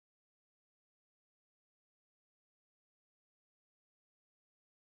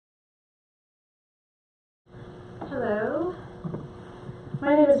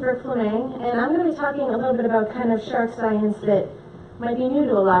My name is Brooke Flammang, and I'm going to be talking a little bit about kind of shark science that might be new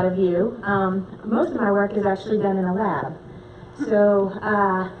to a lot of you. Most of my work is actually done in a lab, so,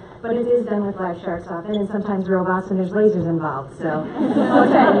 but it is done with live sharks often, and sometimes robots, and there's lasers involved, so I'll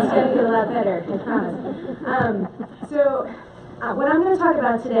tell you, it's going to get a lot better, I promise. What I'm going to talk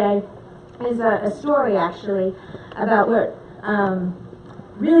about today is a story, actually, about what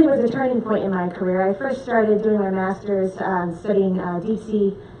really was a turning point in my career. I first started doing my master's studying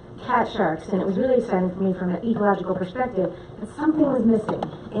deep-sea cat sharks, and it was really exciting for me from an ecological perspective, but something was missing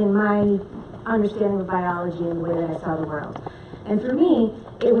in my understanding of biology and the way that I saw the world. And for me,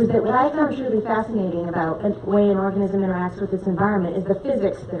 it was that what I found truly fascinating about the way an organism interacts with its environment is the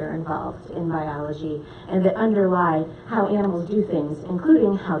physics that are involved in biology and that underlie how animals do things,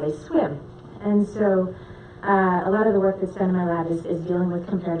 including how they swim. And so a lot of the work that's done in my lab is dealing with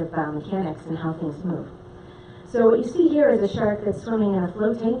comparative biomechanics and how things move. So what you see here is a shark that's swimming in a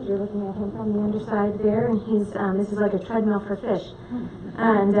float tank. You're looking at him from the underside there, and he's this is like a treadmill for fish.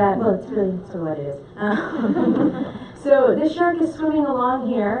 And well, it's really sort of what it is. So this shark is swimming along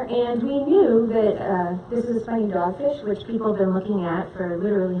here, and we knew that this is a spiny dogfish, which people have been looking at for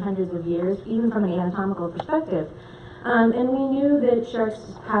literally hundreds of years, even from an anatomical perspective. And we knew that sharks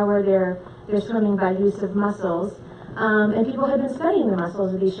power their swimming by use of muscles, and people had been studying the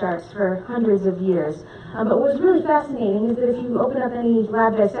muscles of these sharks for hundreds of years. But what's really fascinating is that if you open up any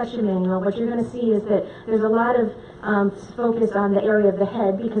lab dissection manual, what you're going to see is that there's a lot of focus on the area of the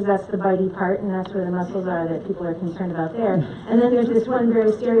head, because that's the bitey part, and that's where the muscles are that people are concerned about there. And then there's this one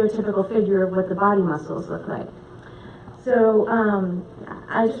very stereotypical figure of what the body muscles look like. So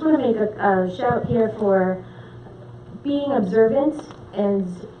I just want to make a shout here for being observant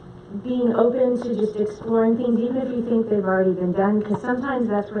and being open to just exploring things, even if you think they've already been done, because sometimes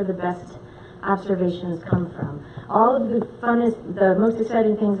that's where the best observations come from. All of the funnest, the most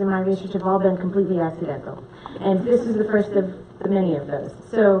exciting things in my research have all been completely accidental, and this is the first of the many of those.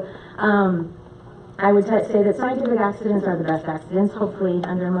 So I would say that scientific accidents are the best accidents, hopefully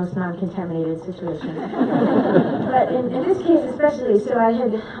under a most non-contaminated situation. But in this case especially, so I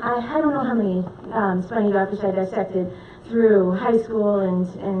don't know how many spiny dogfish I dissected through high school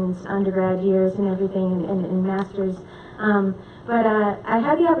and undergrad years and everything, and masters. But I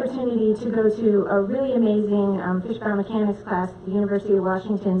had the opportunity to go to a really amazing fish biomechanics class at the University of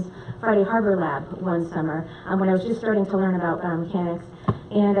Washington's Friday Harbor Lab one summer when I was just starting to learn about biomechanics.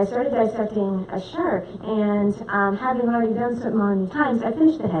 And I started dissecting a shark, and having already done so many times, I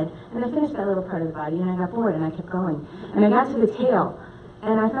finished the head, and I finished that little part of the body, and I got bored, and I kept going. And I got to the tail,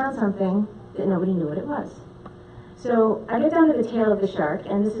 and I found something that nobody knew what it was. So I get down to the tail of the shark,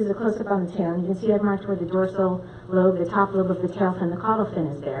 and this is a close-up on the tail, and you can see I've marked where the dorsal lobe, the top lobe of the tail fin, the caudal fin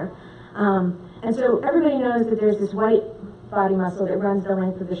is there. And so everybody knows that there's this white body muscle that runs the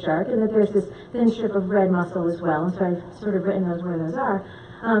length of the shark, and that there's this thin strip of red muscle as well, and so I've sort of written those where those are.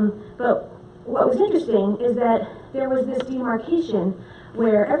 But what was interesting is that there was this demarcation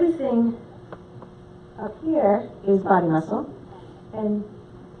where everything up here is body muscle, and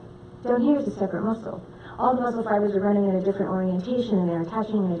down here is a separate muscle. All the muscle fibers are running in a different orientation, and they're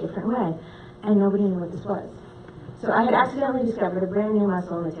attaching in a different way, and nobody knew what this was. So I had accidentally discovered a brand new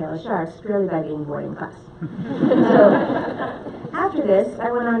muscle in the tail of sharks purely by being bored in class. So after this,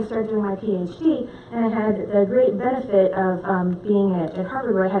 I went on to start doing my PhD, and I had the great benefit of being at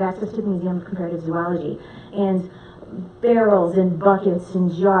Harvard, where I had access to the Museum of Comparative Zoology, and barrels and buckets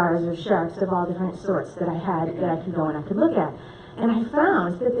and jars of sharks of all different sorts that I could go and I could look at. And I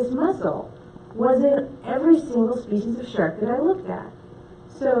found that this muscle was in every single species of shark that I looked at.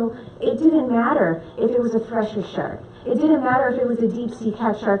 So it didn't matter if it was a thresher shark. It didn't matter if it was a deep-sea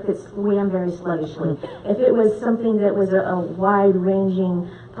cat shark that swam very sluggishly. If it was something that was a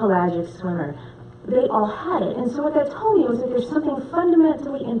wide-ranging pelagic swimmer. They all had it. And so what that told me was that there's something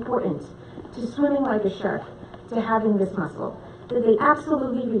fundamentally important to swimming like a shark, to having this muscle. That they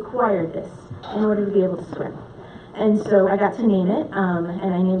absolutely required this in order to be able to swim. And so I got to name it,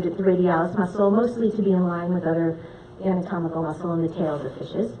 and I named it the radialis muscle, mostly to be in line with other anatomical muscle in the tails of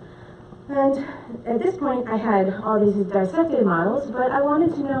fishes. And at this point, I had all these dissected models, but I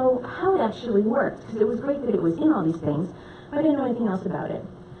wanted to know how it actually worked, because it was great that it was in all these things, but I didn't know anything else about it.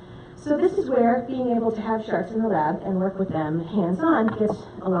 So this is where being able to have sharks in the lab and work with them hands-on gets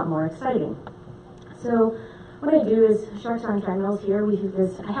a lot more exciting. So what I do is, sharks are on treadmills here,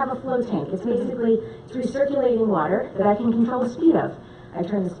 I have a flow tank. It's basically recirculating water that I can control the speed of. I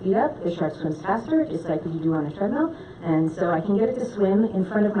turn the speed up, the shark swims faster, just like you do on a treadmill, and so I can get it to swim in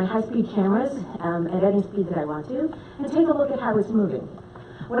front of my high-speed cameras at any speed that I want to, and take a look at how it's moving.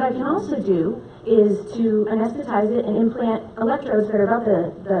 What I can also do is to anesthetize it and implant electrodes that are about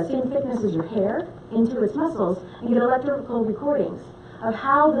the same thickness as your hair into its muscles and get electrical recordings of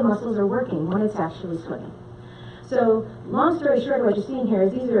how the muscles are working when it's actually swimming. So, long story short, what you're seeing here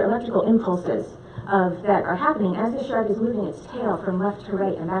is these are electrical impulses that are happening as the shark is moving its tail from left to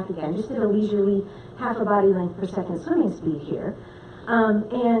right and back again, just at a leisurely half a body length per second swimming speed here.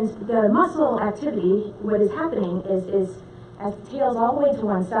 And the muscle activity, what is happening is as the tail's all the way to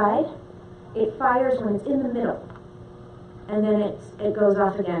one side, it fires when it's in the middle. And then it goes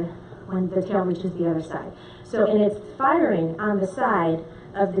off again when the tail reaches the other side. So, and it's firing on the side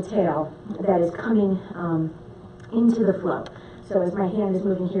of the tail that is coming into the flow. So as my hand is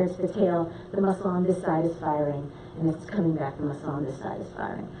moving here, it's the tail, the muscle on this side is firing, and it's coming back, the muscle on this side is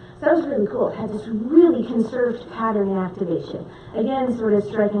firing. So that was really cool. It had this really conserved pattern in activation. Again, sort of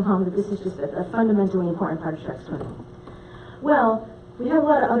striking home that this is just a fundamentally important part of shark swimming. Well, we have a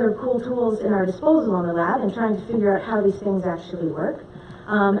lot of other cool tools in our disposal in the lab and trying to figure out how these things actually work.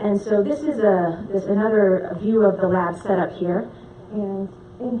 And so this is another view of the lab setup here. And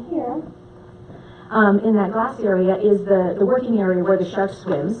in here, in that glass area is the working area where the shark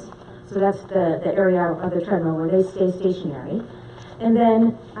swims. So that's the area of the treadmill where they stay stationary. And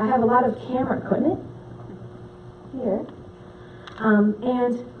then I have a lot of camera equipment here.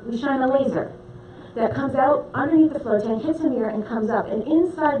 And we shine a laser that comes out underneath the float tank, hits a mirror, and comes up. And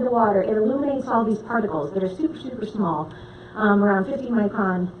inside the water, it illuminates all these particles that are super, super small, around 50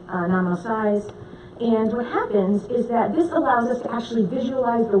 micron nominal size. And what happens is that this allows us to actually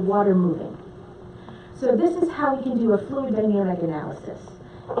visualize the water moving. So this is how we can do a fluid dynamic analysis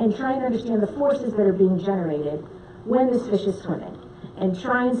and try and understand the forces that are being generated when this fish is swimming, and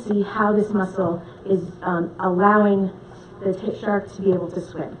try and see how this muscle is allowing the shark to be able to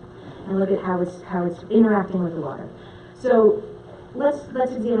swim, and look at how it's interacting with the water. So let's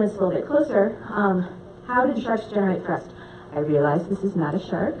examine this a little bit closer. How did sharks generate thrust? I realize this is not a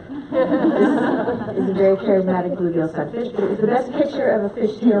shark. This is a very charismatic bluegill sunfish, but it was the best picture of a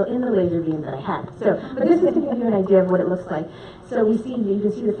fish tail in the laser beam that I had. But this is to give you an idea of what it looks like. So you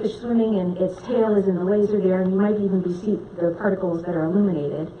can see the fish swimming, and its tail is in the laser there, and you might even see the particles that are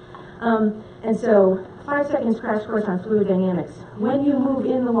illuminated. And so 5 seconds crash course on fluid dynamics. When you move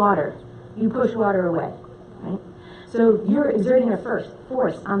in the water, you push water away, right? So you're exerting a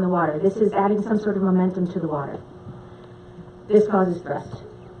force on the water. This is adding some sort of momentum to the water. This causes thrust.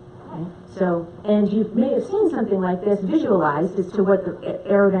 Okay? So, and you may have seen something like this visualized as to what the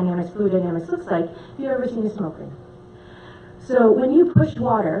aerodynamics, fluid dynamics looks like if you've ever seen a smoke ring. So when you push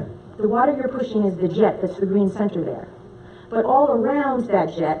water, the water you're pushing is the jet, that's the green center there. But all around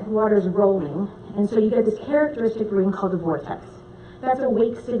that jet, water's rolling, and so you get this characteristic ring called a vortex. That's a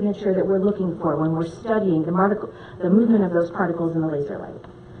wake signature that we're looking for when we're studying the movement of those particles in the laser light.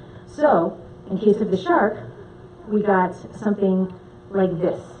 So, in case of the shark, we got something like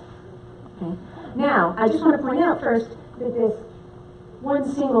this. Okay? Now, I just want to point out first that this one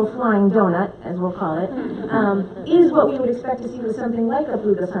single flying donut, as we'll call it, is what we would expect to see with something like a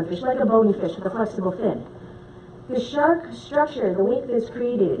bluegill sunfish, like a bony fish with a flexible fin. The shark structure, the wake that's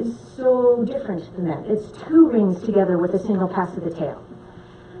created, is so different than that. It's two rings together with a single pass of the tail.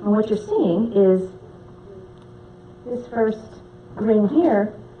 And what you're seeing is this first ring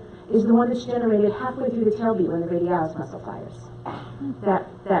here is the one that's generated halfway through the tail beat when the radialis muscle fires.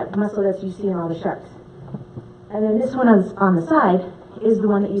 That muscle that you see in all the sharks. And then this one on the side is the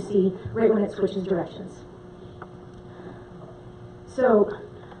one that you see right when it switches directions. So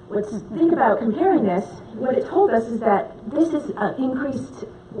let's think about comparing this. What it told us is that this is an increased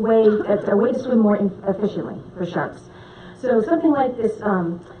way, a way to swim more efficiently for sharks. So something like this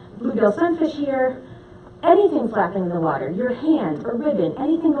bluegill sunfish here, anything flapping in the water, your hand, a ribbon,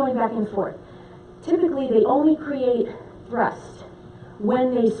 anything going back and forth. Typically, they only create thrust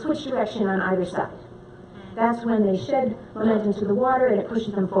when they switch direction on either side. That's when they shed momentum to the water and it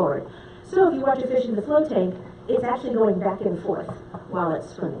pushes them forward. So if you watch a fish in the float tank, it's actually going back and forth while it's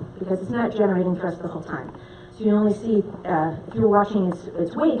swimming because it's not generating thrust the whole time. So you only see, if you're watching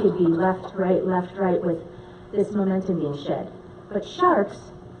its wake, it'd be left, right with this momentum being shed. But sharks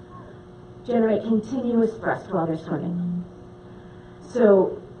generate continuous thrust while they're swimming.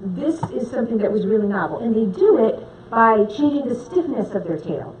 So this is something that was really novel. And they do it by changing the stiffness of their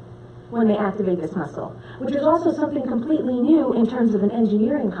tail when they activate this muscle, which is also something completely new in terms of an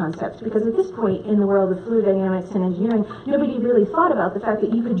engineering concept, because at this point in the world of fluid dynamics and engineering, nobody really thought about the fact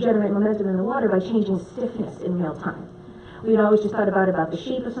that you could generate momentum in the water by changing stiffness in real time. We'd always just thought about the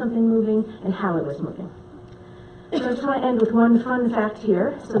shape of something moving and how it was moving. So I just want to end with one fun fact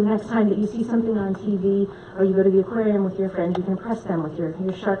here. So the next time that you see something on TV or you go to the aquarium with your friends, you can impress them with your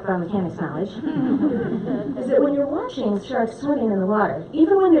shark biomechanics knowledge. Is that when you're watching sharks swimming in the water,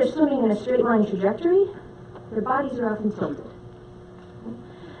 even when they're swimming in a straight line trajectory, their bodies are often tilted.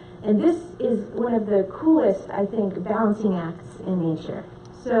 And this is one of the coolest, I think, balancing acts in nature.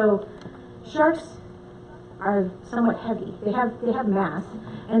 So sharks are somewhat heavy. They have mass,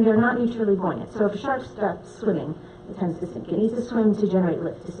 and they're not neutrally buoyant. So if a shark stops swimming, it tends to sink. It needs to swim to generate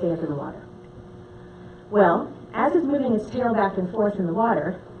lift, to stay up in the water. Well, as it's moving its tail back and forth in the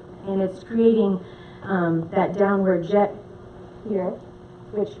water, and it's creating that downward jet here,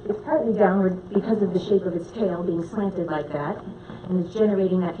 which is partly downward because of the shape of its tail being slanted like that, and it's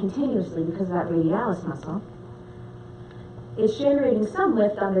generating that continuously because of that radialis muscle, it's generating some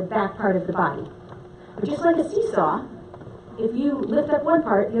lift on the back part of the body. But just like a seesaw, if you lift up one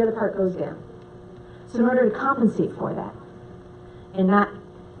part, the other part goes down. So in order to compensate for that and not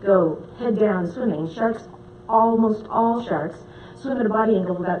go head down swimming, sharks, almost all sharks, swim at a body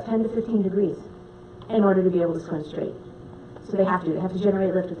angle of about 10 to 15 degrees in order to be able to swim straight. So they have to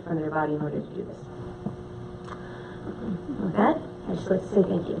generate lift at the front of their body in order to do this. With that, I'd just like to say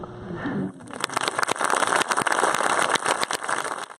thank you.